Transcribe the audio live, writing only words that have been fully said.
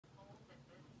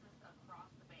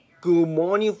Good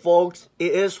morning, folks.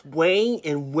 It is rain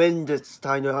and wind this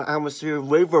time. The atmosphere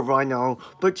river right now.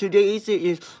 But today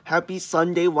is happy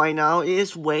Sunday right now. It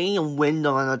is rain and wind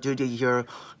on today here.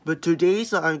 But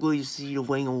today's I'm going to see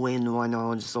rain and wind right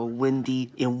now. It's so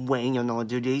windy and rain and all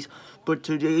today's. But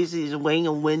today's is rain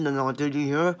and wind and all today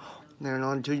here. And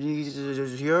on today's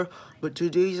is here. But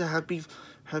today's a happy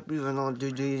and all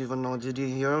today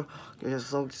here. It's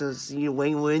so to see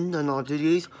rain, wind and all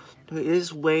today's. It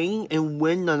is rain and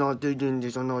wind and all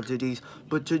today's.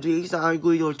 But today's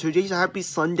today's a happy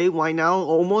Sunday right now.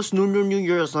 Almost New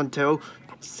Year's until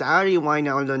Saturday right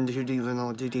now. Then today and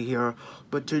all today here.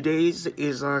 But today's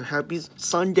is a happy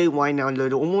Sunday right now.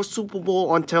 Almost Super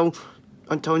Bowl until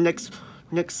next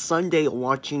Sunday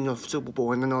watching of Super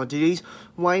Bowl and all today's.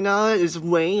 Right now is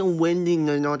rain and winding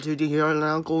and all today here.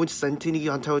 Now go to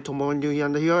Centennial until tomorrow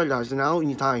and here. That's now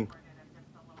in time.